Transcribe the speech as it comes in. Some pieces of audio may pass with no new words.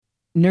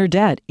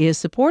Nerdette is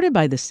supported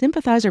by the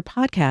Sympathizer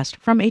podcast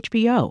from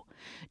HBO.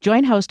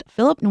 Join host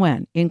Philip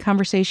Nguyen in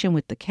conversation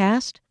with the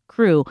cast,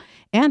 crew,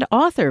 and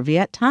author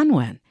Viet Thanh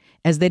Nguyen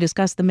as they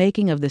discuss the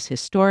making of this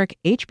historic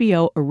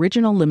HBO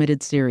original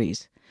limited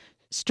series.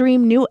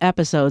 Stream new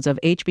episodes of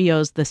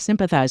HBO's The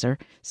Sympathizer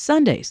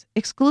Sundays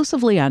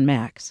exclusively on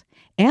Max.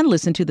 And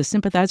listen to the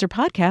Sympathizer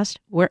podcast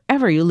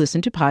wherever you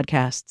listen to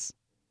podcasts.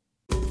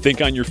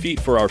 Think on your feet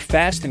for our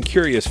Fast and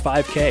Curious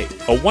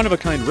 5K, a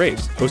one-of-a-kind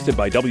race hosted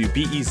by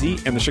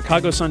WBEZ and the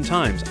Chicago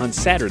Sun-Times on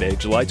Saturday,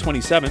 July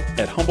 27th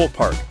at Humboldt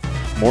Park.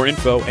 More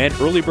info and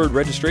early bird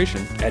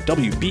registration at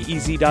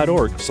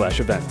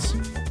wbez.org/events.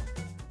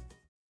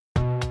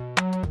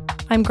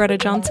 I'm Greta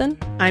Johnson.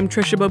 I'm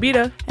Trisha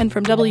Bobita. And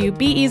from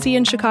WBEZ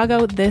in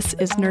Chicago, this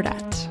is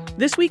Nerdette.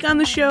 This week on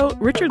the show,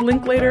 Richard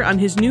Linklater on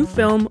his new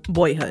film,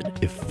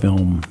 Boyhood. If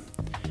film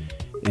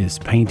is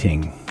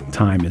painting,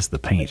 time is the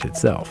paint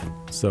itself.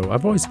 So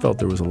I've always felt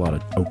there was a lot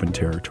of open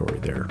territory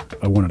there.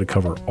 I wanted to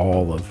cover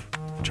all of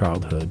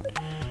childhood.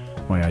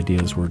 My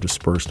ideas were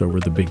dispersed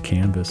over the big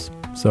canvas.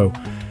 So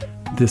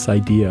this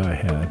idea I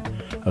had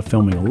of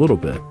filming a little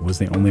bit was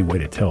the only way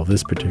to tell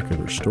this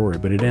particular story,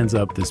 but it ends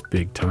up this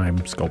big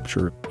time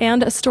sculpture.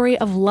 And a story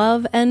of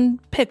love and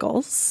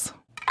pickles.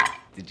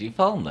 Did you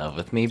fall in love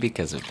with me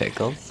because of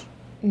pickles?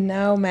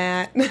 No,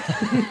 Matt.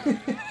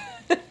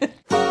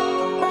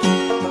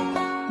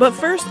 But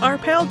first, our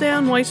pal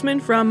Dan Weissman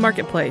from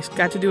Marketplace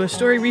got to do a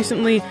story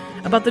recently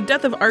about the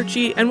death of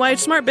Archie and why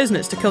it's smart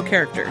business to kill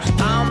characters.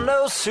 I'm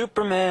no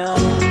Superman.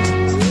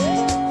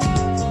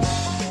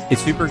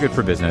 It's super good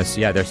for business.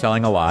 Yeah, they're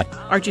selling a lot.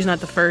 Archie's not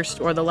the first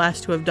or the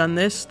last to have done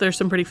this. There's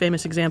some pretty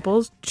famous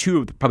examples. Two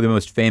of probably the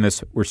most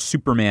famous were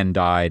Superman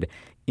died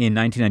in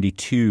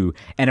 1992,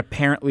 and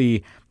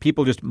apparently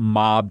people just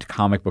mobbed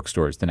comic book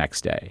stores the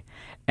next day.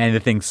 And the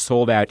thing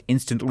sold out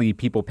instantly.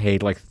 People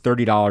paid like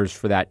 $30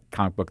 for that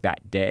comic book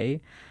that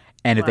day.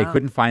 And if they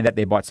couldn't find that,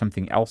 they bought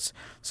something else.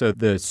 So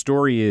the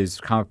story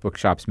is comic book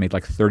shops made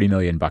like $30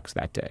 million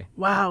that day.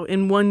 Wow,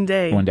 in one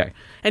day. One day.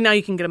 And now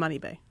you can get them on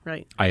eBay,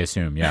 right? I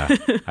assume, yeah.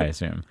 I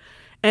assume.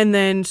 And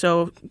then,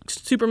 so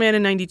Superman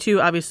in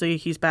 92, obviously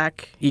he's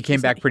back. He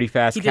came back pretty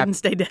fast. He didn't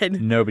stay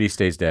dead. Nobody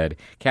stays dead.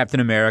 Captain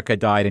America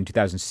died in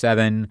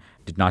 2007,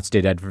 did not stay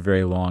dead for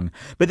very long.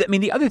 But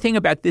the other thing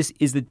about this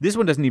is that this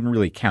one doesn't even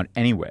really count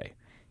anyway,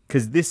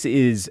 because this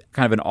is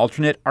kind of an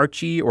alternate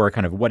Archie or a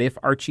kind of what-if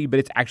Archie, but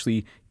it's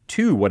actually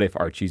two what-if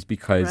Archies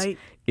because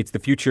it's the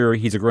future.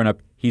 He's a grown-up.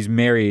 He's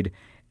married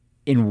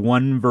in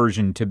one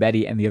version to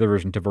Betty and the other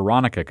version to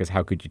Veronica, because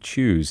how could you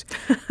choose?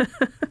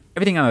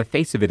 Everything on the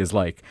face of it is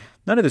like,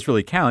 none of this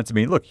really counts. I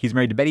mean, look, he's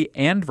married to Betty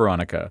and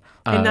Veronica.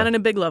 And not in a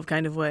Big Love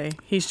kind of way.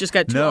 He's just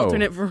got two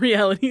alternate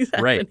realities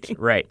happening.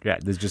 Right. Yeah,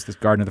 there's just this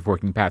Garden of the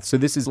Forking Path. So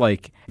this is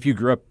like, if you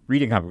grew up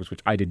reading comic books,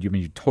 which I did,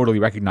 you totally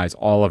recognize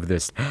all of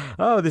this.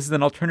 Oh, this is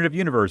an alternative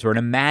universe or an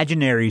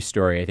imaginary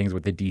story, I think is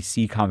what the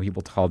DC comic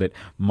people called it.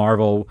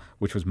 Marvel,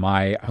 which was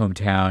my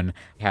hometown,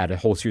 had a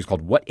whole series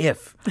called What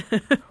If?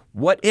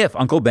 What if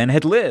Uncle Ben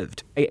had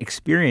lived? I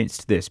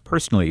experienced this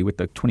personally with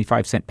the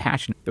 25-cent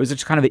passion. There was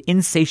just kind of an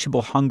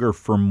insatiable hunger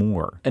for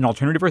more. An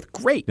alternative Earth,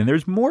 great. And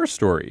there's more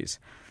stories.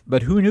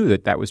 But who knew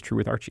that was true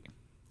with Archie?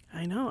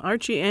 I know.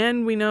 Archie,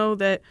 and we know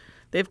that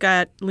they've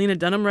got Lena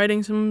Dunham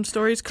writing some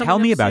stories coming up. Tell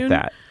me about soon.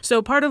 that.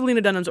 So part of Lena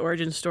Dunham's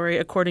origin story,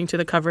 according to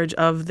the coverage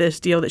of this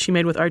deal that she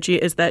made with Archie,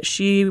 is that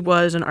she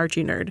was an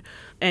Archie nerd.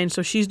 And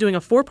so she's doing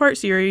a 4-part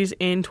series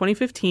in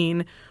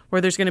 2015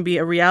 where there's going to be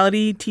a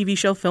reality TV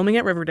show filming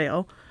at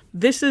Riverdale.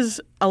 This is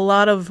a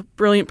lot of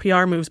brilliant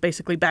PR moves,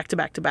 basically back to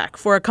back to back,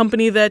 for a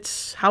company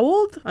that's how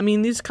old? I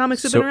mean, these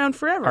comics have been around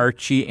forever.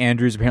 Archie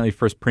Andrews apparently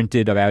first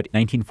printed about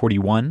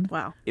 1941.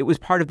 Wow. It was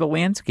part of the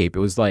landscape. It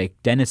was like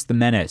Dennis the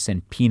Menace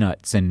and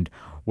Peanuts and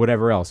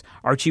whatever else.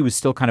 Archie was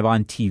still kind of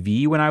on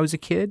TV when I was a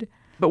kid.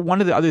 But one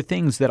of the other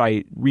things that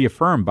I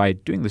reaffirmed by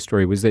doing the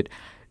story was that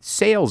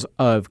sales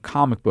of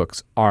comic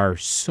books are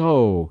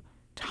so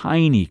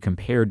tiny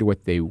compared to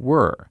what they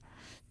were.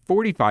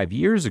 45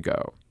 years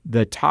ago,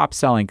 the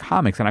top-selling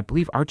comics, and I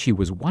believe Archie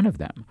was one of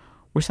them,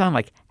 were selling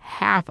like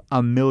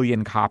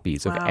 500,000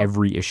 copies of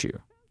every issue.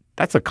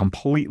 That's a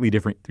completely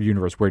different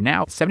universe where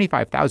now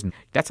 75,000,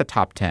 that's a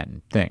top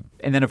 10 thing.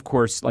 And then, of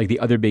course, like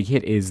the other big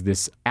hit is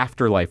this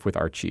Afterlife with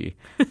Archie,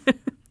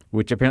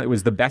 which apparently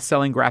was the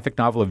best-selling graphic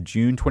novel of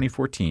June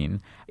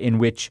 2014, in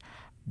which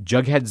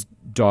Jughead's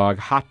dog,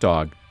 Hot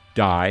Dog,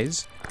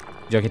 dies.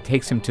 Jughead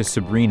takes him to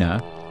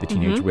Sabrina, the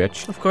teenage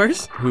witch. Of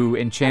course. Who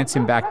enchants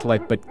him back to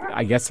life, but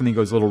I guess something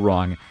goes a little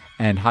wrong,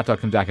 and Hot Dog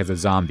comes back as a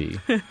zombie.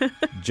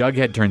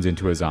 Jughead turns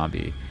into a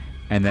zombie.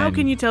 And then, how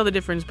can you tell the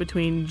difference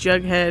between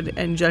Jughead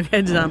and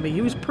Jughead Zombie?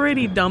 He was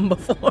pretty dumb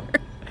before.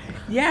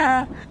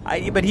 Yeah,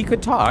 but he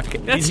could talk.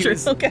 That's true.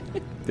 Okay.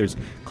 There's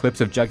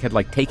clips of Jughead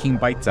like taking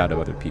bites out of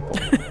other people.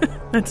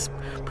 That's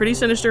pretty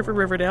sinister for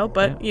Riverdale,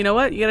 but you know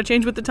what? You got to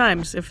change with the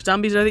times. If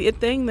zombies are the it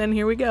thing, then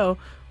here we go.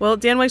 Well,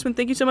 Dan Weissman,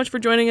 thank you so much for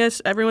joining us.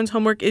 Everyone's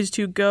homework is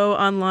to go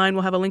online.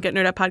 We'll have a link at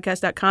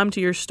nerdettepodcast.com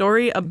to your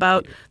story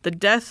about the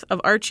death of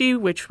Archie,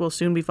 which will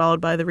soon be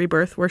followed by the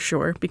rebirth, we're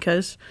sure,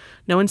 because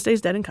no one stays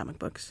dead in comic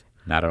books.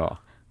 Not at all.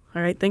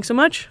 All right. Thanks so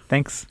much.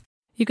 Thanks.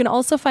 You can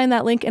also find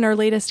that link in our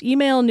latest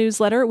email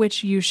newsletter,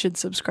 which you should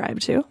subscribe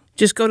to.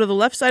 Just go to the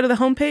left side of the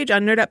homepage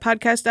on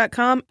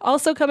nerdatpodcast.com.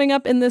 Also coming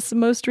up in this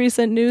most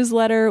recent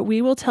newsletter,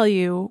 we will tell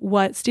you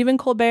what Stephen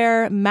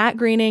Colbert, Matt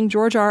Groening,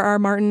 George R.R.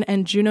 Martin,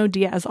 and Junot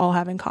Diaz all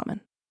have in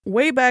common.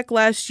 Way back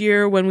last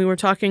year when we were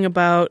talking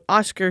about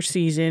Oscar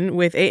season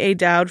with A.A.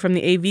 Dowd from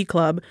the AV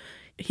Club,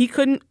 he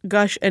couldn't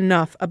gush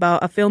enough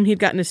about a film he'd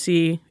gotten to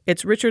see.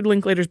 It's Richard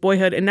Linklater's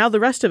Boyhood, and now the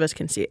rest of us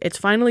can see it. It's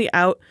finally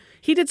out.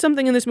 He did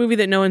something in this movie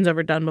that no one's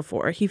ever done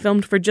before. He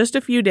filmed for just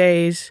a few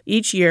days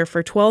each year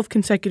for 12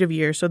 consecutive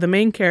years. So the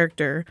main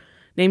character,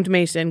 named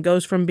Mason,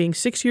 goes from being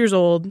 6 years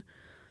old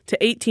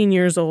to 18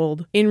 years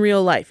old in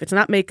real life. It's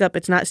not makeup.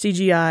 It's not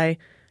CGI.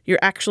 You're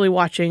actually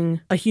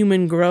watching a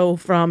human grow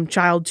from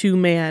child to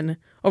man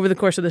over the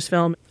course of this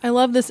film. I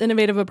love this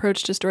innovative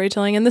approach to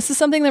storytelling, and this is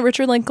something that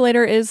Richard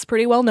Linklater is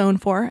pretty well known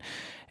for.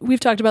 We've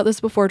talked about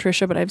this before,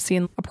 Tricia, but I've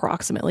seen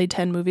approximately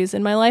 10 movies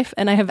in my life,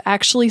 and I have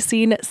actually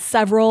seen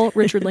several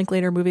Richard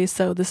Linklater movies,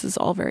 so this is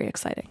all very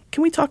exciting.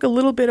 Can we talk a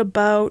little bit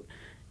about,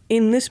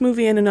 in this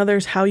movie and in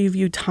others, how you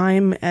view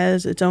time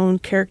as its own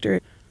character?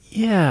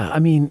 Yeah, I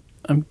mean,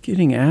 I'm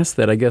getting asked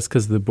that, I guess,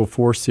 because the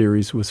Before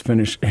series was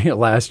finished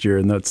last year,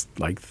 and that's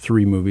like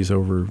 3 movies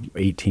over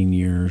 18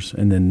 years.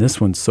 And then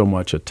this one's so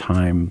much a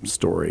time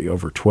story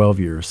over 12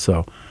 years.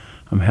 So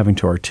I'm having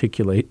to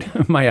articulate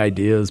my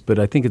ideas, but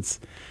I think it's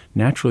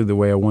naturally the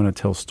way I want to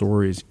tell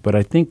stories. But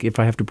I think if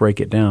I have to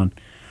break it down,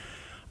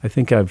 I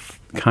think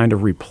I've kind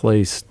of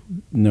replaced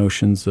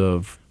notions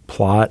of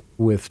plot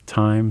with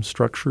time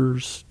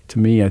structures. To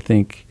me, I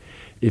think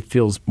it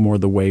feels more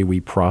the way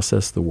we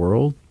process the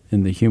world.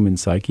 In the human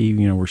psyche,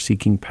 you know, we're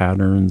seeking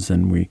patterns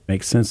and we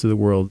make sense of the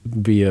world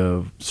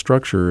via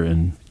structure,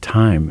 and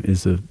time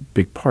is a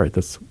big part.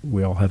 That's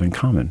we all have in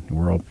common.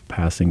 We're all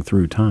passing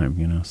through time,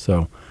 you know.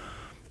 So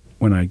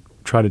when I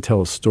try to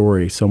tell a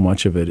story, so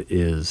much of it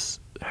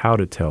is how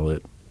to tell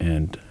it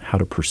and how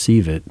to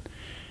perceive it.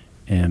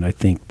 And I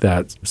think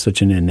that's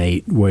such an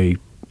innate way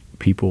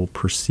people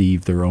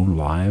perceive their own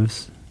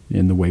lives,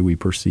 in the way we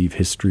perceive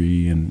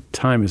history. And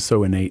time is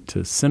so innate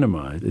to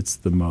cinema. It's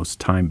the most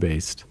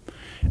time-based.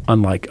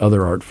 Unlike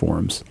other art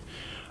forms,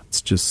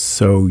 it's just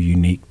so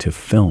unique to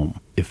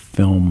film. If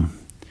film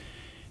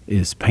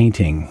is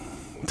painting,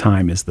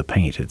 time is the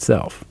paint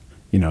itself,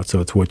 you know, so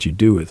it's what you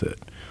do with it.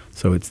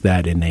 So it's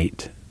that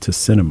innate to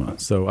cinema.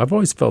 So I've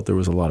always felt there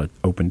was a lot of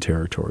open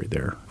territory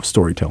there,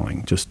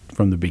 storytelling, just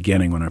from the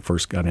beginning when I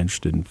first got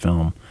interested in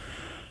film.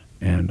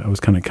 And I was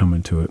kind of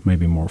coming to it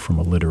maybe more from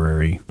a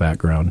literary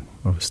background.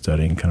 I was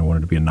studying, kind of wanted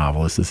to be a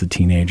novelist as a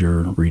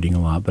teenager, reading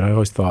a lot. But I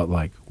always thought,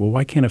 like, well,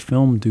 why can't a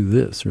film do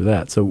this or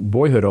that? So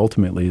Boyhood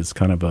ultimately is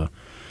kind of a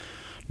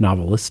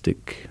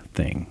novelistic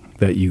thing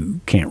that you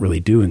can't really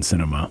do in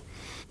cinema,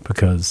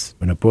 because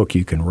in a book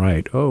you can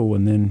write, oh,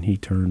 and then he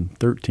turned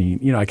 13.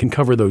 You know, I can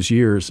cover those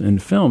years. In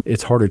film,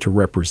 it's harder to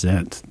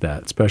represent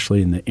that,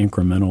 especially in the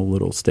incremental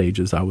little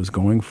stages I was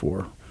going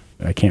for.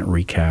 I can't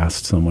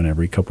recast someone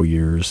every couple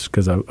years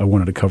because I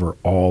wanted to cover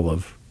all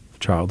of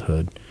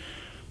childhood.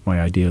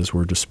 My ideas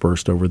were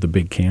dispersed over the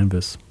big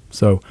canvas.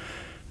 So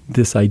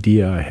this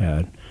idea I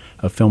had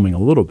of filming a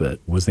little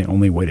bit was the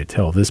only way to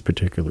tell this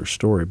particular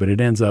story. But it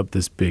ends up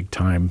this big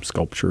time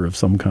sculpture of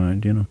some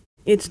kind, you know.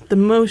 It's the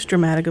most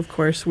dramatic, of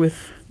course,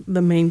 with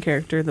the main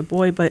character, the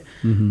boy, but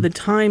the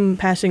time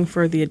passing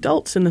for the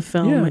adults in the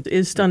film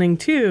is stunning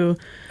too.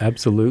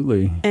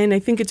 Absolutely. And I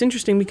think it's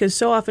interesting because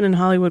so often in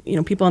Hollywood, you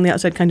know, people on the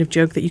outside kind of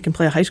joke that you can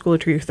play a high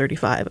schooler till you're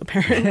 35,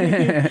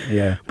 apparently.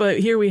 Yeah. But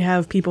here we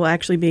have people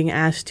actually being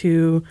asked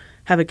to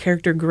have a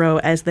character grow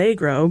as they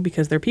grow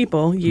because they're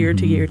people year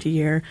to year to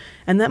year.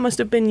 And that must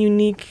have been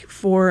unique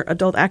for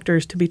adult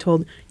actors to be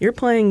told, you're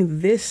playing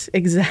this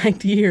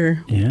exact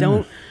year. Yeah.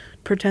 Don't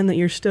pretend that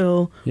you're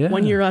still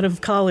 1 year out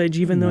of college,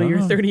 even though you're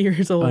 30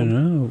 years old. I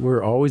know.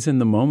 We're always in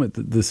the moment,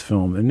 this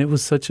film. And it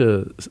was such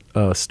a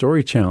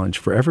story challenge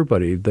for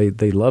everybody.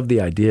 They love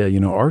the idea. You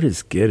know,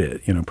 artists get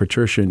it. You know,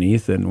 Patricia and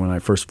Ethan, when I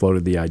first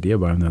floated the idea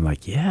by them, they're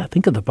like, yeah,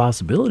 think of the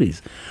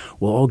possibilities.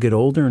 We'll all get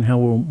older and how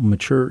we'll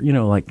mature. You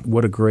know, like,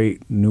 what a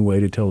great new way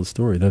to tell a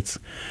story. That's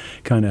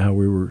kind of how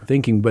we were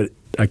thinking. But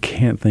I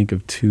can't think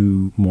of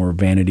 2 more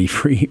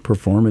vanity-free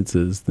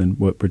performances than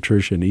what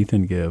Patricia and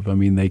Ethan give. I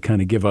mean, they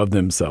kind of give of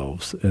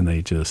themselves, and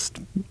they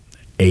just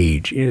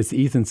age. As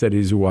Ethan said, he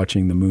was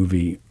watching the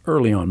movie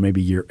early on,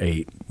 maybe year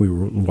 8. We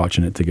were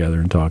watching it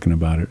together and talking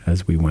about it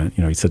as we went.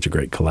 You know, he's such a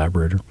great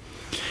collaborator.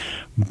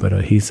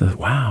 But he says,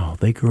 wow,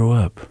 they grow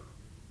up.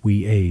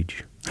 We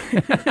age.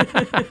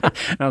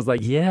 And I was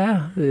like,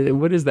 yeah,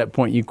 what is that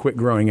point you quit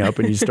growing up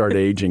and you start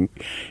aging?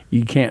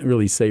 You can't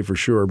really say for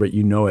sure, but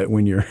you know it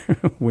when you're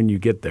when you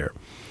get there.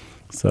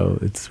 So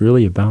it's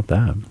really about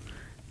that.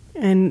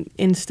 And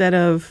instead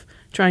of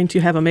trying to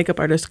have a makeup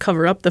artist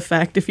cover up the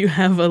fact if you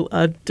have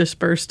a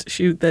dispersed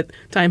shoot that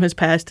time has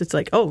passed. It's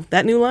like, oh,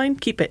 that new line,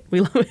 keep it.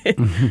 We love it.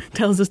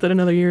 Tells us that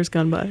another year has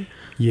gone by.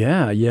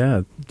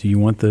 Yeah. Do you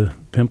want the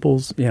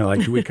pimples?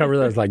 Like, do we cover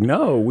that? It's like,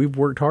 no, we've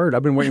worked hard.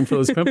 I've been waiting for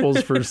those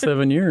pimples for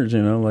 7 years,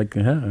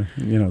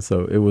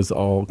 so it was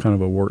all kind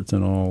of a warts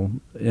and all.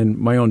 And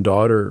my own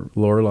daughter,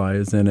 Lorelai,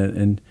 is in it,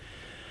 and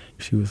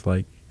she was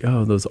like,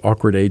 oh, those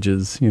awkward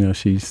ages,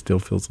 she still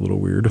feels a little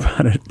weird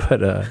about it,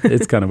 but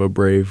it's kind of a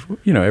brave,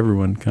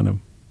 everyone kind of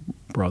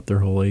brought their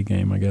whole A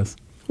game, I guess.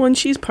 Well, and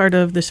she's part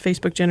of this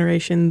Facebook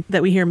generation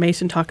that we hear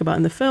Mason talk about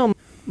in the film.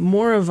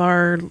 More of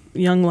our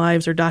young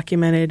lives are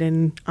documented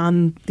and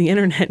on the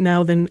internet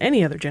now than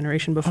any other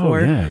generation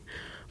before. Oh, yeah.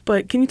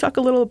 But can you talk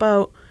a little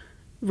about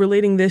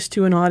relating this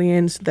to an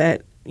audience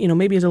that,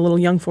 maybe is a little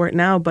young for it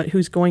now, but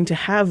who's going to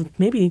have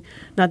maybe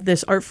not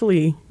this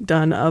artfully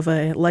done of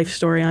a life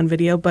story on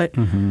video, but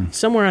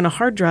somewhere on a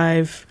hard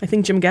drive. I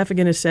think Jim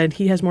Gaffigan has said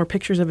he has more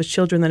pictures of his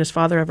children than his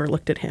father ever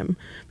looked at him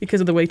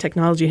because of the way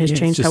technology has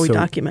changed how we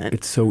document.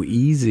 It's so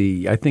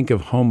easy. I think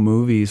of home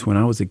movies when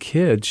I was a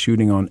kid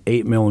shooting on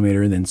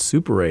 8mm and then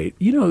Super 8.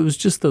 It was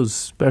just those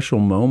special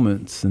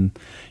moments, and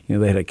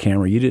they had a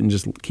camera. You didn't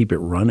just keep it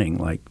running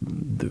like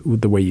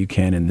the way you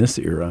can in this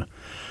era.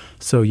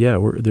 So,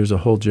 there's a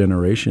whole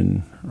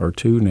generation or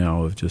two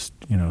now of just,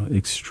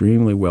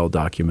 extremely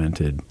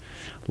well-documented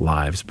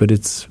lives. But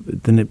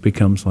then it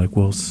becomes like,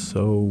 well,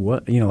 so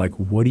what?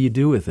 What do you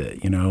do with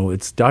it?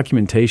 It's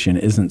documentation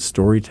isn't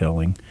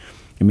storytelling.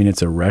 I mean,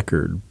 it's a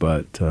record,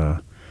 but,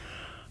 what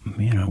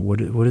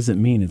does it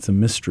mean? It's a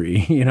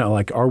mystery.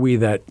 Are we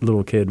that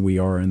little kid we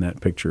are in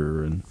that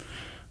picture? And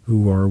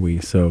who are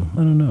we? So, I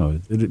don't know.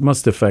 It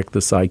must affect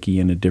the psyche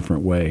in a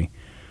different way.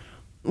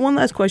 One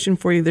last question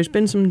for you. There's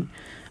been some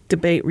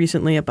debate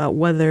recently about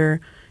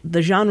whether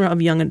the genre of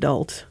young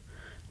adult,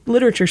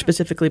 literature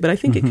specifically, but I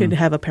think it could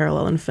have a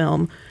parallel in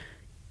film,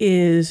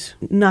 is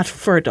not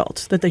for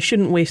adults, that they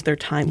shouldn't waste their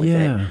time with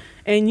it.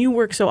 And you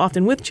work so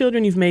often with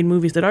children. You've made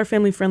movies that are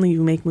family-friendly.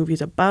 You make movies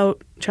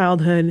about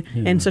childhood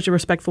in such a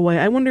respectful way.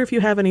 I wonder if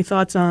you have any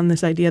thoughts on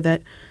this idea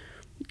that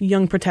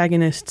young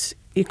protagonists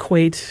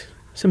equate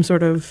some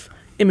sort of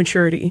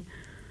immaturity.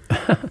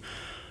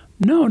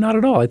 No, not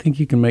at all. I think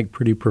you can make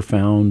pretty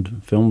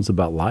profound films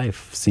about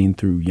life seen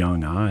through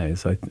young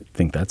eyes. I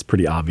think that's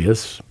pretty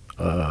obvious.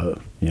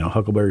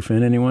 Huckleberry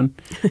Finn, anyone?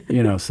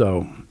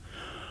 So,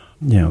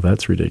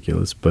 that's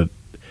ridiculous. But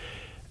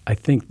I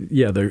think,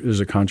 there's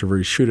a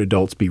controversy. Should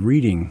adults be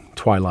reading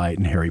Twilight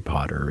and Harry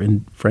Potter?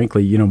 And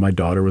frankly, my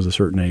daughter was a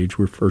certain age.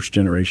 We're first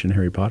generation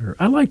Harry Potter.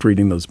 I liked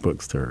reading those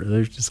books to her.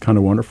 They're just kind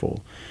of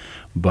wonderful.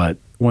 But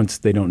once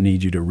they don't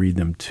need you to read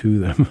them to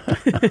them,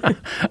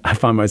 I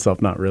find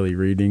myself not really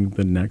reading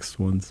the next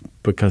ones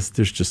because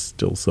there's just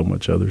still so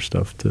much other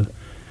stuff to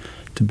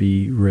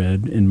be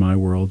read in my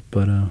world.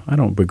 But I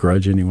don't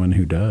begrudge anyone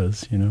who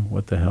does.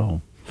 What the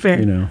hell?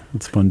 Fair.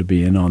 It's fun to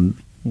be in on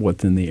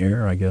what's in the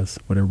air, I guess,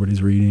 what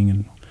everybody's reading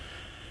and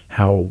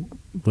how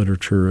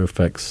literature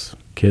affects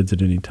kids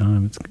at any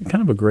time. It's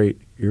kind of a great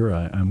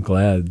era. I'm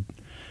glad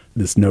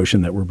this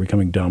notion that we're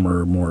becoming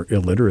dumber, more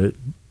illiterate.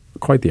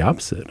 Quite the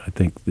opposite. I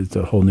think it's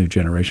a whole new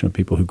generation of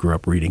people who grew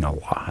up reading a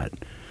lot.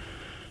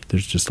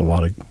 There's just a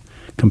lot of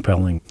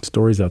compelling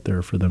stories out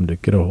there for them to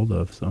get a hold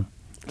of. So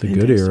it's a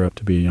good era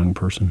to be a young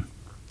person.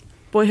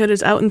 Boyhood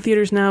is out in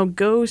theaters now.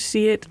 Go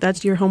see it.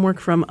 That's your homework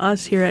from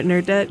us here at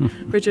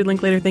Nerdette. Richard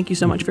Linklater, thank you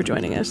so much for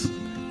joining us.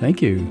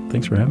 Thank you.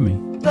 Thanks for having me.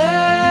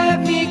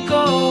 Let me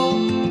go.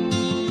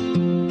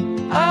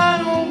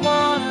 I don't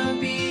wanna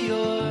be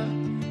your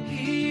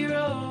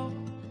hero.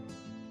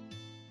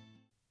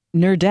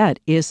 Nerdette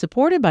is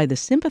supported by the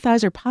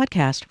Sympathizer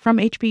podcast from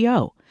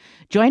HBO.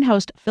 Join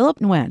host Philip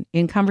Nguyen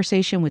in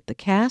conversation with the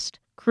cast,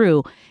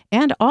 crew,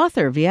 and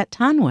author Viet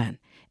Thanh Nguyen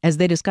as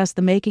they discuss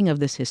the making of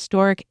this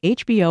historic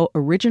HBO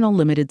original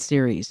limited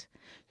series.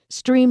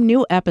 Stream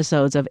new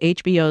episodes of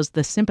HBO's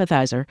The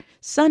Sympathizer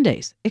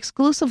Sundays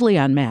exclusively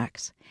on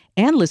Max,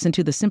 and listen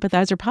to the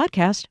Sympathizer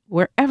podcast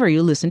wherever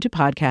you listen to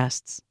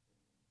podcasts.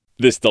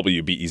 This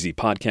WBEZ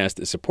podcast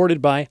is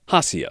supported by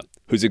Hacia,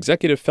 whose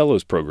Executive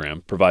Fellows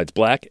Program provides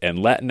Black and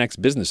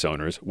Latinx business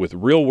owners with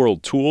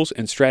real-world tools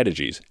and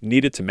strategies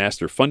needed to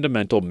master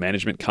fundamental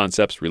management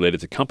concepts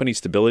related to company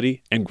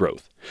stability and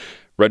growth.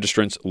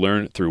 Registrants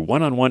learn through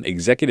one-on-one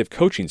executive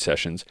coaching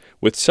sessions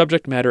with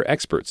subject matter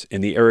experts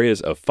in the areas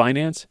of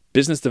finance,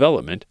 business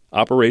development,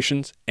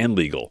 operations, and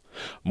legal.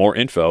 More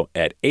info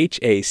at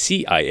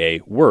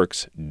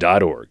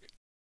haciaworks.org.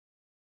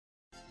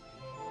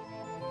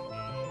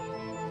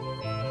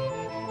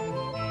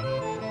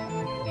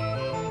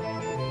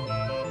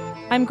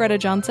 I'm Greta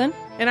Johnson.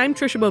 And I'm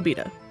Trisha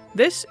Bobita.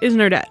 This is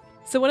Nerdette.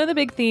 So one of the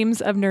big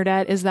themes of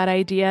Nerdette is that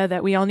idea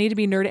that we all need to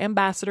be nerd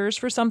ambassadors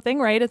for something,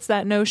 right? It's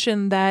that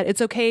notion that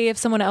it's okay if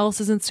someone else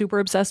isn't super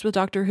obsessed with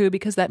Doctor Who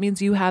because that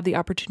means you have the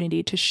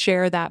opportunity to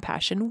share that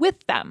passion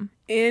with them.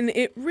 And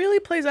it really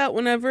plays out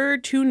whenever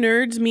two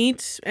nerds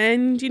meet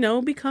and,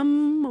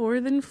 become more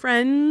than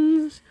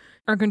friends.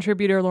 Our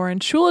contributor, Lauren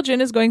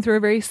Schuligen, is going through a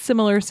very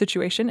similar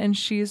situation, and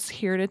she's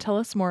here to tell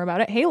us more about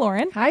it. Hey,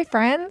 Lauren. Hi,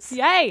 friends.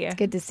 Yay. It's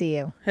good to see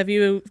you. Have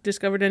you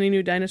discovered any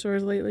new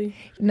dinosaurs lately?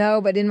 No,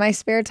 but in my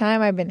spare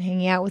time, I've been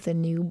hanging out with a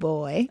new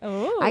boy.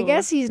 Oh. I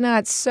guess he's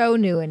not so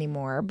new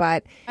anymore,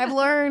 but I've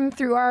learned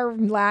through our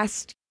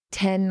last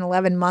 10,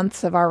 11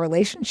 months of our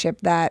relationship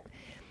that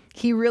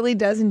he really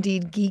does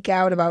indeed geek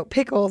out about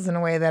pickles in a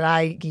way that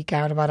I geek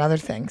out about other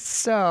things.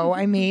 So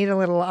I made a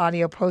little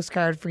audio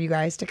postcard for you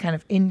guys to kind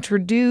of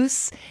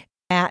introduce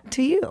Matt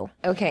to you.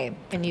 Okay,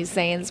 can you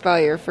say and spell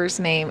your first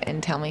name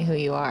and tell me who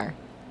you are?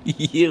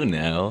 You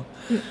know.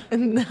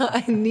 No,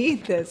 I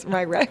need this,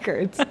 my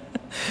records.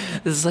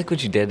 This is like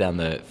what you did on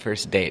the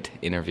first date,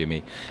 interview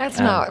me. That's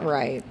not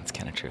right. It's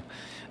kind of true.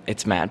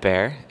 It's Matt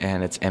Baer,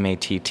 and it's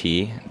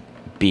Mattbaer.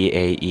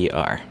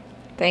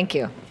 Thank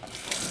you.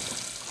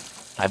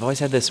 I've always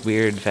had this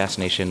weird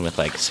fascination with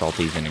like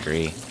salty,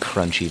 vinegary,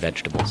 crunchy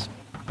vegetables.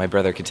 My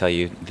brother could tell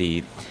you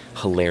the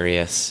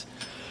hilarious,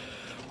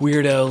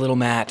 weirdo little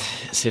Matt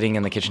sitting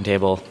on the kitchen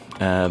table,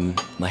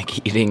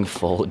 like eating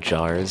full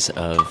jars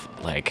of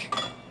like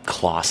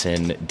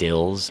Clausen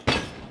dills.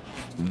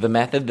 The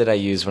method that I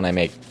use when I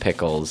make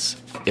pickles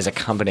is a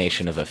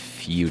combination of a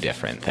few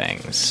different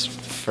things.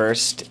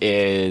 First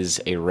is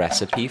a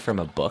recipe from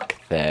a book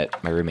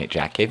that my roommate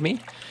Jack gave me.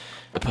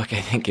 The book,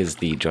 I think, is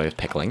The Joy of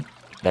Pickling.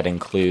 That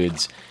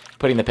includes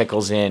putting the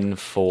pickles in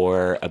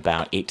for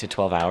about 8 to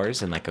 12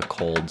 hours in like a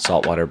cold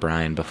saltwater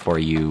brine before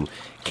you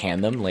can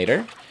them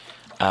later.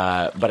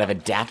 But I've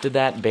adapted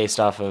that based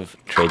off of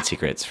trade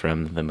secrets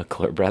from the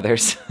McClure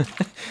brothers.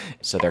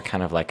 So they're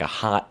kind of like a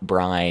hot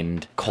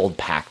brined, cold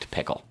packed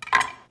pickle.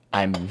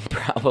 I'm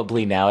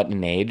probably now at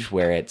an age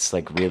where it's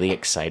like really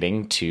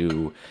exciting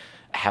to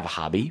have a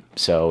hobby.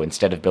 So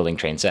instead of building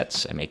train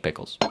sets, I make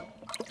pickles.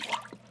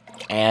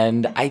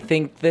 And I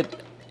think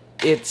that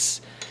it's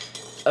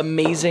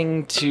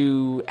amazing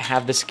to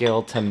have the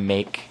skill to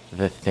make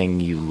the thing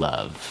you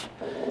love.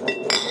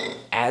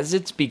 As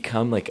it's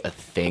become like a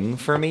thing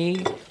for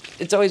me,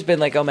 it's always been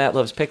like, oh, Matt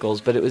loves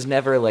pickles, but it was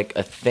never like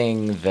a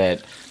thing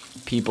that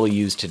people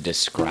use to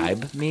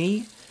describe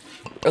me.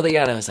 Early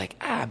on, I was like,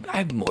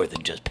 I'm more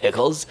than just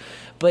pickles.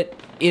 But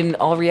in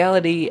all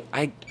reality,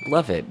 I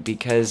love it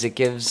because it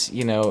gives,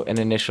 you know, an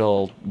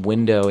initial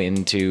window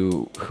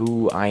into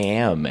who I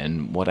am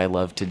and what I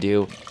love to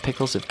do.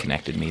 Pickles have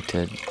connected me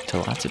to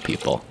lots of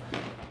people.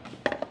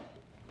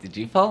 Did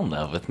you fall in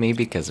love with me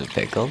because of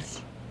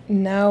pickles?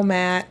 No,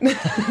 Matt.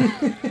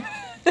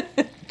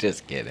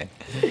 Just kidding.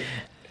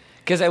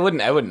 Because I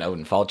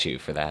wouldn't fault you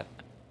for that.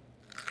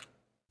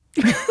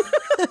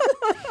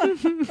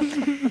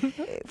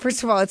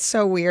 First of all, it's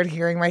so weird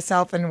hearing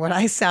myself and what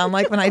I sound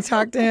like when I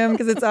talk to him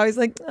because it's always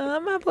like, oh,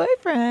 my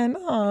boyfriend.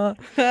 Aw.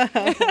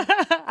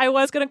 I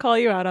was going to call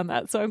you out on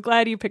that, so I'm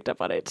glad you picked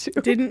up on it too.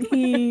 Didn't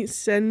he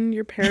send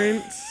your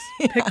parents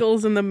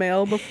pickles in the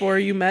mail before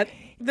you met?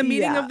 The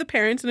meeting of the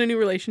parents in a new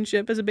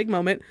relationship is a big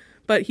moment,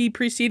 but he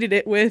preceded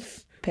it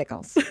with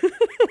pickles.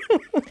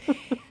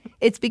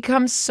 It's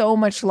become so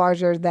much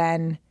larger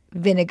than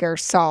vinegar,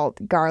 salt,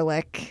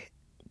 garlic,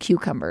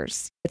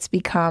 cucumbers. It's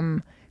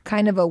become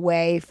kind of a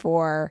way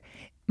for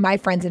my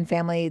friends and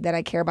family that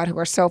I care about who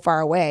are so far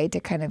away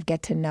to kind of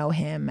get to know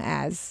him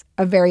as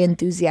a very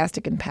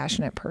enthusiastic and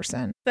passionate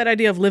person. that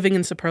idea of living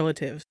in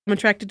superlatives. I'm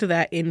attracted to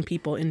that in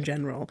people in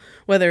general,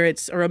 whether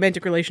it's a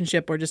romantic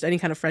relationship or just any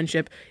kind of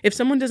friendship. If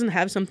someone doesn't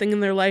have something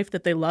in their life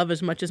that they love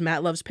as much as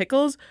Matt loves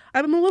pickles,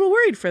 I'm a little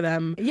worried for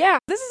them. Yeah,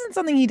 this isn't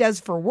something he does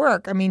for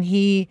work. I mean,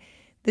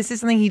 this is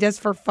something he does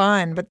for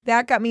fun, but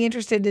that got me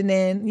interested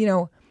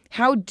in,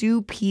 how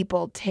do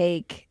people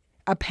take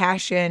a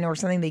passion or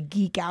something they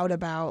geek out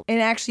about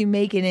and actually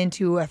make it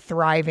into a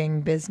thriving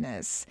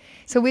business.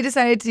 So we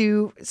decided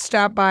to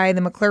stop by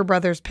the McClure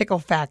Brothers Pickle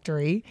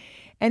Factory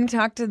and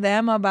talk to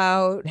them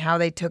about how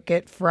they took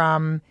it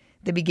from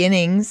the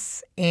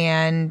beginnings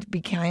and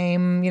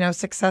became,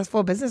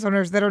 successful business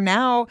owners that are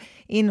now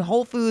in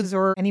Whole Foods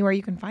or anywhere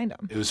you can find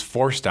them. It was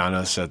forced on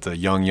us at the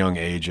young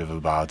age of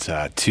about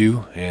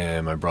 2,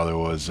 and my brother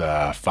was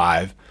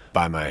 5.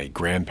 By my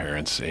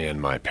grandparents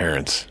and my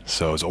parents.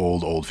 So it was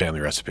old family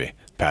recipe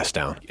passed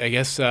down. I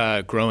guess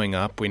growing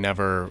up, we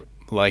never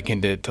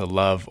likened it to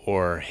love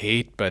or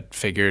hate, but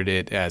figured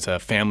it as a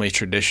family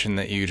tradition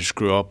that you just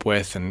grew up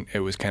with, and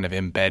it was kind of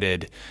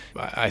embedded.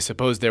 I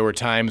suppose there were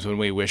times when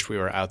we wished we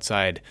were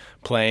outside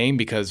playing,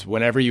 because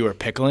whenever you were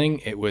pickling,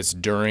 it was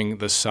during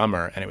the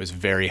summer, and it was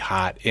very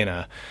hot in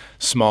a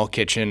small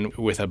kitchen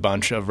with a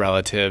bunch of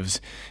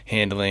relatives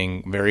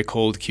handling very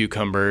cold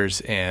cucumbers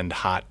and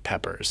hot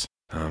peppers.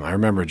 I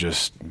remember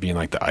just being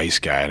like the ice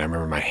guy, and I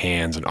remember my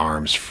hands and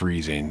arms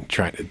freezing,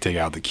 trying to dig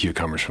out the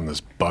cucumbers from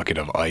this bucket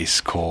of ice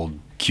cold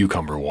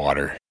cucumber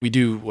water. We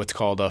do what's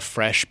called a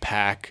fresh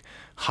pack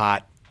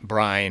hot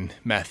brine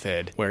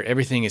method, where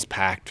everything is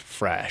packed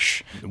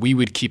fresh. We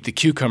would keep the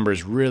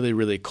cucumbers really,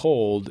 really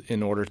cold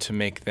in order to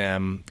make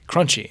them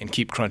crunchy and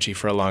keep crunchy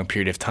for a long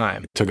period of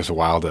time. It took us a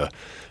while to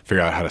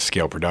figure out how to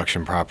scale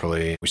production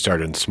properly. We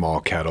started in small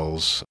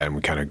kettles and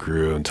we kind of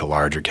grew into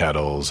larger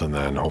kettles and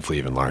then hopefully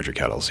even larger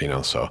kettles,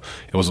 so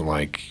it wasn't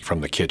like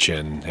from the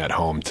kitchen at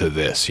home to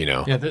this,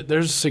 Yeah,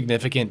 there's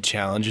significant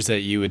challenges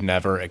that you would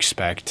never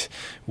expect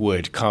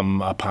would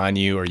come upon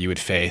you or you would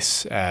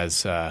face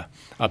as a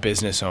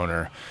business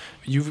owner.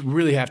 You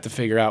really have to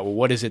figure out, well,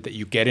 what is it that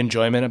you get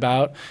enjoyment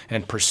about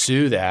and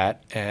pursue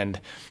that and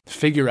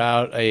figure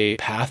out a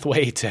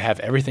pathway to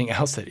have everything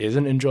else that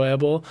isn't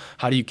enjoyable.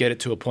 How do you get it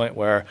to a point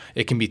where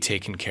it can be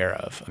taken care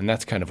of? And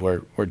that's kind of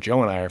where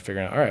Joe and I are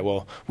figuring out, all right,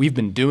 well, we've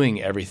been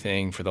doing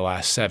everything for the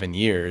last 7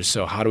 years.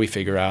 So how do we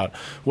figure out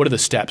what are the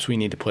steps we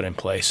need to put in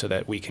place so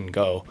that we can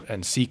go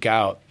and seek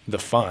out the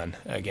fun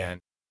again?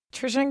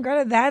 Trisha and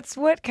Greta, that's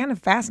what kind of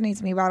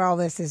fascinates me about all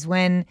this is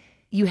when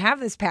you have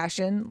this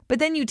passion, but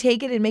then you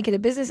take it and make it a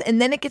business,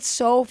 and then it gets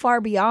so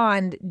far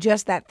beyond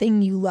just that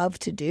thing you love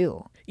to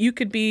do. You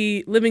could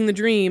be living the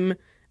dream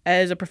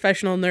as a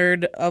professional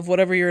nerd of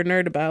whatever you're a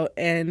nerd about,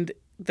 and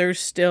there's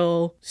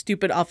still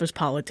stupid office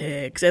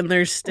politics, and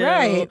there's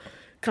still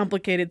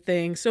complicated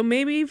things. So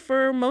maybe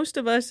for most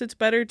of us, it's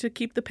better to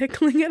keep the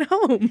pickling at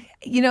home.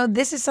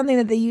 This is something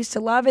that they used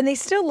to love, and they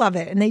still love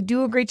it, and they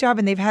do a great job,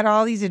 and they've had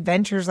all these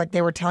adventures. Like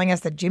they were telling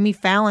us that Jimmy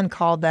Fallon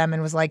called them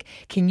and was like,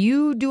 can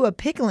you do a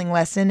pickling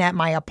lesson at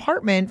my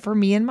apartment for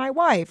me and my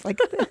wife? Like,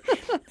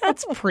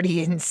 that's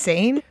pretty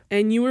insane.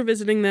 And you were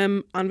visiting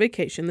them on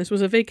vacation. This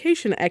was a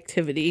vacation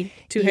activity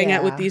to hang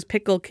out with these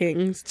pickle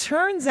kings.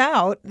 Turns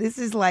out this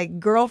is like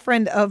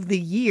girlfriend of the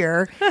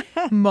year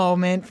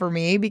moment for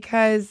me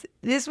because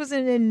this was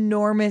an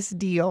enormous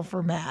deal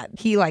for Matt.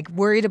 He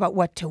worried about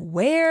what to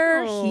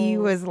wear. Oh. He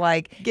was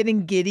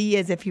getting giddy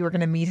as if he were going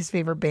to meet his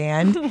favorite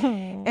band.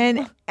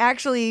 And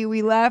actually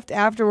we left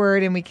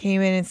afterward and we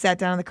came in and sat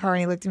down in the car and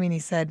he looked at me and he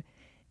said,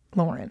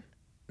 Lauren,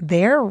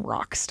 they're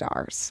rock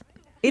stars.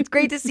 It's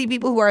great to see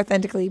people who are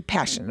authentically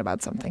passionate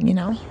about something,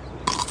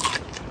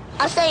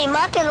 I'll sell you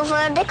my pickle for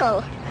a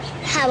nickel.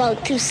 How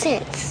about 2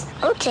 cents?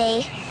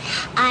 Okay.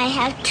 I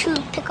have 2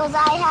 pickles.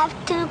 I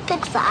have 2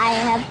 pickles. I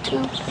have 2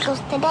 pickles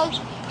today.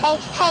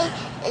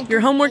 Hey. Your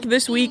homework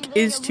this week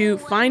is to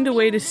find a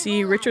way to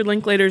see Richard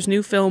Linklater's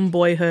new film,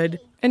 Boyhood.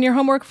 And your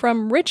homework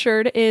from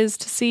Richard is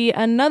to see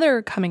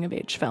another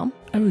coming-of-age film.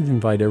 I would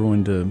invite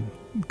everyone to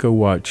go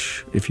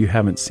watch, if you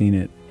haven't seen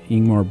it,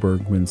 Ingmar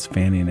Bergman's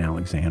Fanny and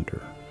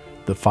Alexander.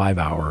 The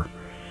 5-hour.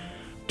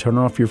 Turn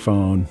off your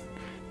phone,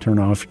 turn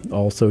off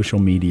all social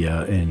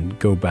media, and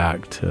go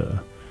back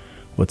to,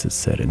 what's it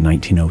set in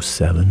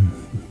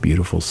 1907?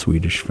 Beautiful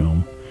Swedish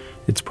film.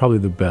 It's probably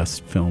the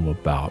best film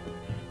about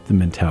the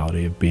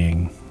mentality of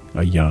being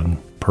a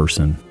young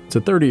person. It's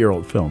a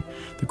 30-year-old film.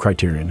 The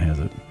Criterion has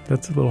it.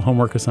 That's a little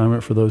homework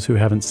assignment for those who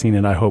haven't seen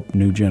it. I hope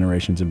new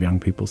generations of young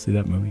people see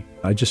that movie.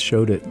 I just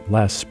showed it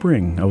last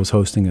spring. I was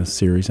hosting a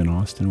series in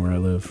Austin where I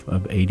live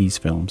of 80s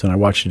films, and I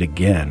watched it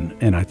again,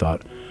 and I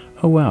thought,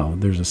 oh, wow,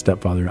 there's a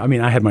stepfather. I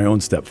mean, I had my own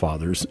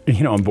stepfathers,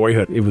 on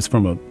Boyhood. It was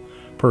from a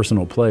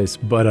personal place,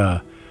 but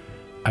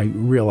I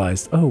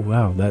realized, oh,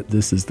 wow,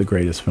 this is the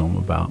greatest film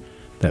about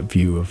that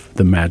view of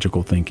the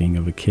magical thinking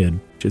of a kid.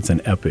 It's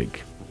an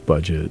epic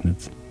budget, and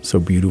it's so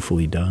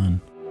beautifully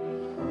done.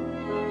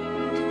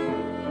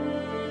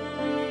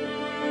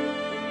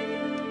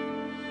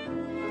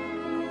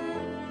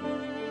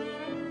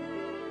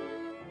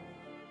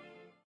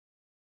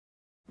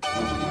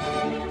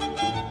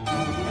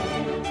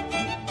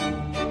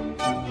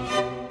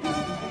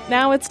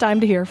 Now it's time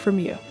to hear from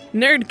you.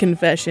 Nerd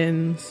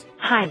Confessions.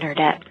 Hi,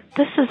 Nerdette.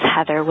 This is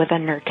Heather with a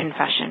nerd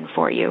confession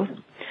for you.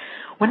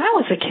 When I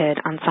was a kid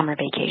on summer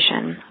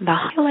vacation, the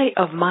highlight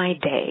of my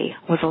day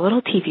was a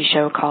little TV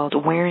show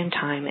called Where in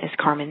Time is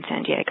Carmen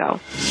Sandiego.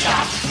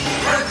 Stop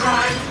her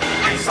crime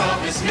and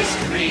solve this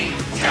mystery.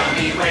 Tell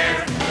me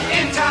where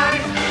in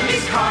time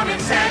is Carmen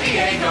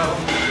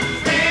Sandiego.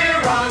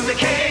 We're on the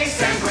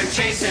case and we're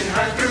chasing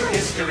her through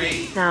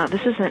history. Now,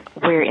 this isn't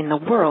Where in the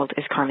World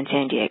is Carmen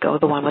Sandiego,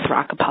 the one with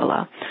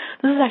Rockapella.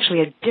 This is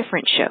actually a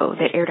different show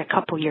that aired a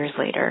couple years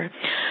later.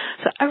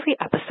 So every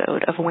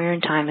episode of Where in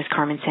Time is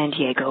Carmen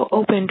Sandiego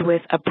opened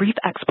with a brief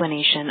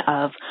explanation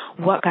of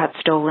what got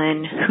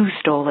stolen, who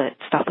stole it,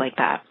 stuff like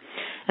that.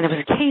 And there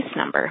was a case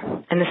number,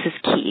 and this is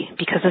key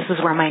because this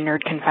is where my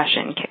nerd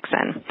confession kicks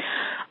in.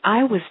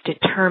 I was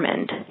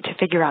determined to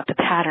figure out the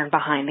pattern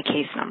behind the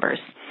case numbers.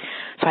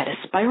 So I had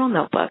a spiral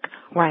notebook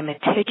where I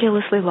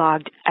meticulously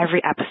logged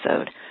every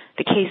episode,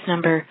 the case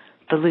number,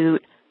 the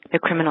loot, the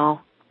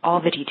criminal,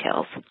 all the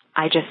details.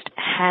 I just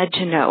had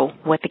to know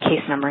what the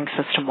case numbering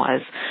system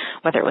was,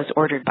 whether it was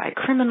ordered by a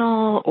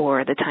criminal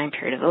or the time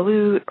period of the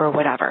loot or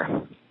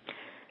whatever.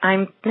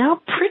 I'm now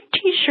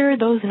pretty sure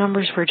those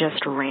numbers were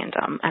just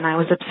random, and I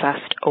was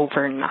obsessed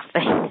over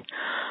nothing.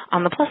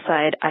 On the plus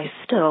side, I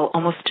still,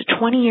 almost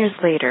 20 years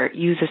later,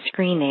 use a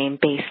screen name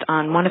based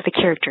on one of the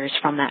characters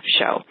from that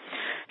show.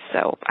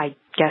 So I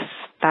guess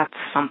that's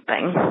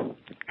something.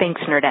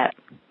 Thanks, Nerdette.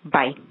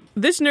 Bye.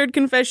 This nerd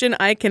confession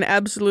I can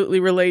absolutely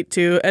relate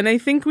to, and I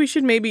think we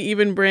should maybe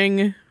even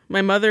bring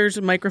my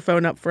mother's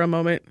microphone up for a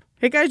moment.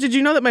 Hey guys, did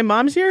you know that my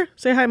mom's here?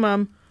 Say hi,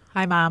 Mom.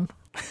 Hi, Mom.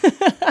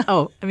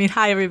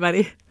 Hi,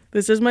 everybody.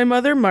 This is my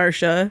mother,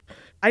 Marcia.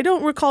 I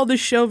don't recall this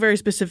show very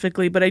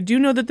specifically, but I do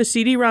know that the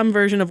CD-ROM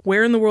version of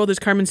Where in the World is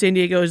Carmen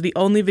Sandiego is the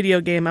only video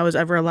game I was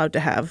ever allowed to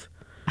have.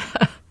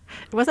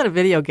 It wasn't a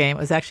video game. It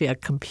was actually a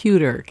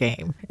computer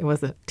game. It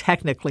wasn't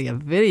technically a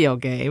video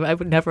game. I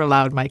would never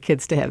allowed my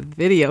kids to have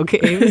video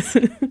games.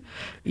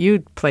 You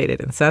played it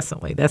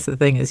incessantly. That's the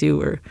thing, is you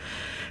were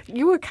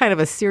kind of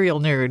a serial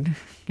nerd,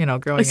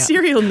 growing up. A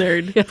serial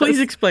nerd? Yes. Please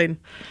explain.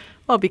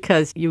 Well,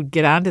 because you'd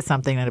get onto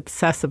something and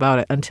obsess about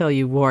it until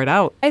you wore it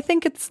out. I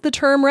think it's the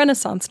term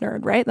Renaissance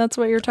nerd, right? That's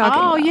what you're talking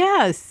about. Oh,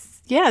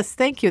 yes. Yes,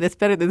 thank you. That's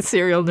better than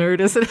serial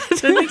nerd, isn't it?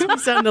 That makes me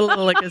sound a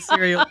little like a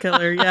serial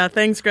killer. Yeah,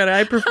 thanks,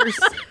 Greta.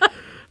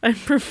 I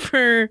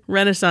prefer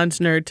Renaissance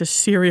nerd to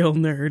serial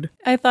nerd.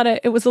 I thought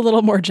it was a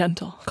little more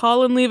gentle.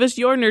 Call and leave us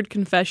your nerd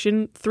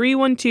confession,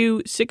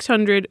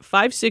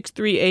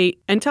 312-600-5638,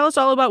 and tell us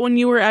all about when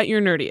you were at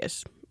your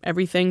nerdiest.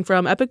 Everything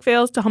from epic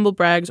fails to humble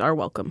brags are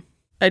welcome.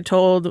 I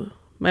told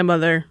my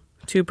mother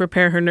to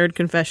prepare her nerd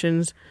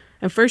confessions,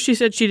 and first she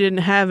said she didn't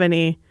have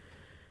any,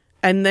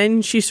 and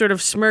then she sort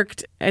of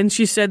smirked, and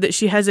she said that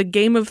she has a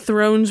Game of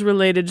Thrones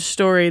related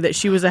story, that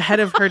she was ahead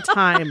of her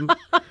time.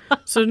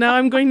 So now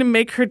I'm going to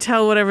make her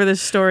tell whatever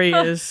this story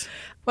is.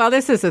 Well,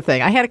 this is the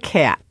thing. I had a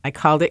cat. I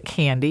called it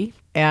Candy,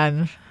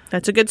 and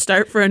that's a good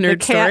start for a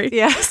nerd story.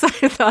 Yes,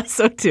 I thought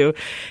so too.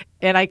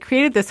 And I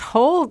created this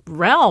whole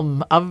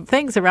realm of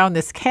things around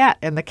this cat,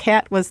 and the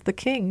cat was the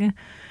king.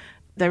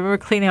 I remember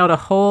cleaning out a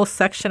whole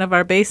section of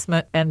our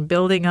basement and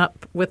building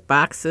up with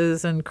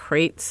boxes and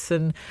crates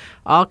and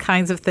all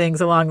kinds of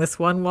things along this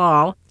one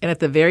wall. And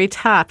at the very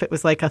top, it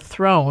was like a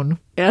throne.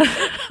 And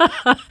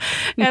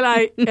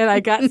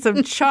I got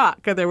some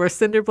chalk, and there were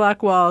cinder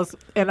block walls.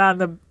 And on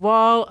the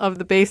wall of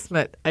the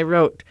basement, I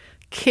wrote,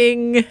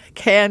 King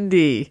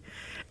Candy.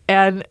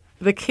 And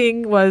the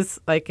king was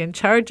like in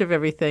charge of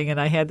everything, and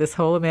I had this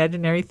whole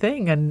imaginary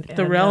thing. And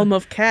the realm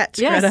of cats.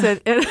 Yes,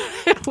 it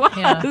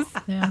was.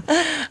 Yeah.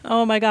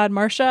 Oh my God,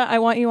 Marcia, I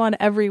want you on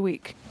every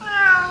week.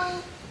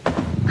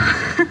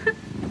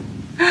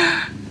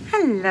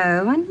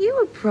 Hello, aren't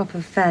you a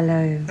proper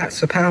fellow?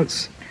 That's the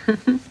Pounce.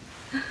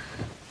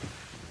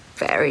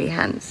 Very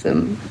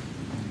handsome.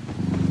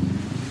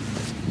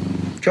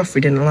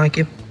 Joffrey didn't like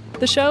him.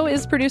 The show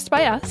is produced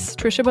by us,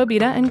 Trisha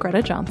Bobita and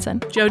Greta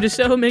Johnson. Joe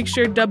DeSoto makes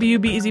sure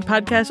WBEZ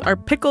podcasts are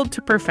pickled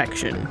to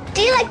perfection.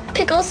 Do you like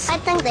pickles? I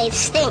think they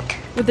stink.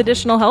 With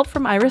additional help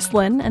from Iris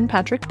Lynn and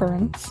Patrick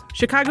Burns.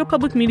 Chicago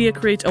Public Media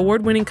creates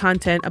award-winning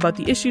content about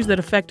the issues that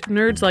affect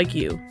nerds like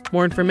you.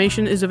 More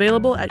information is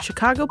available at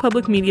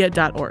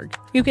chicagopublicmedia.org.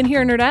 You can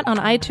hear Nerdette on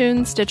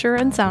iTunes, Stitcher,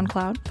 and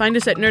SoundCloud. Find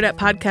us at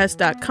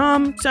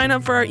nerdettepodcast.com. Sign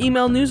up for our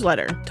email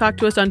newsletter. Talk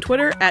to us on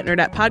Twitter at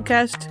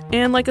nerdettepodcast,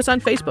 and like us on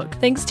Facebook.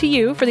 Thanks to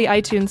you for the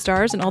iTunes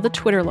stars and all the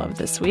Twitter love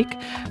this week.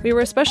 We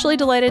were especially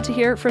delighted to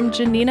hear from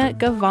Janina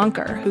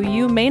Gavankar, who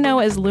you may know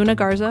as Luna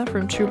Garza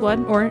from True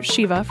Blood or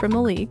Shiva from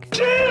The League.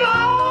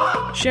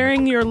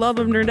 Sharing your love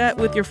of Nerdette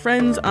with your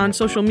friends on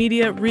social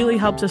media really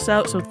helps us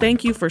out, so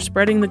thank you for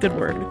spreading the good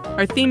word.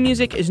 Our theme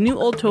music is New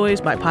Old Toys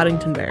by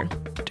Poddington Bear.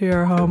 Do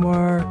your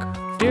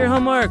homework. Do your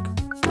homework.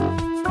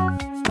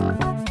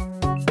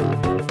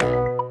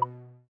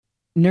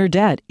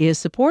 Nerdette is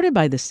supported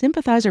by the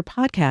Sympathizer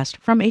podcast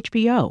from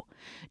HBO.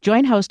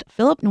 Join host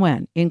Philip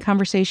Nguyen in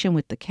conversation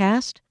with the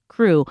cast,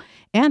 crew,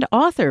 and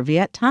author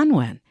Viet Thanh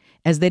Nguyen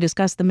as they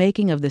discuss the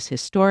making of this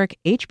historic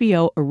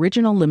HBO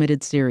original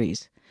limited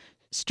series.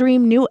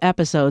 Stream new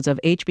episodes of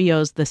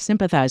HBO's The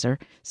Sympathizer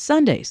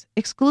Sundays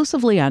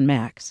exclusively on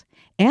Max,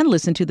 and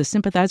listen to the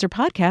Sympathizer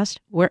podcast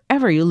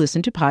wherever you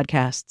listen to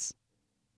podcasts.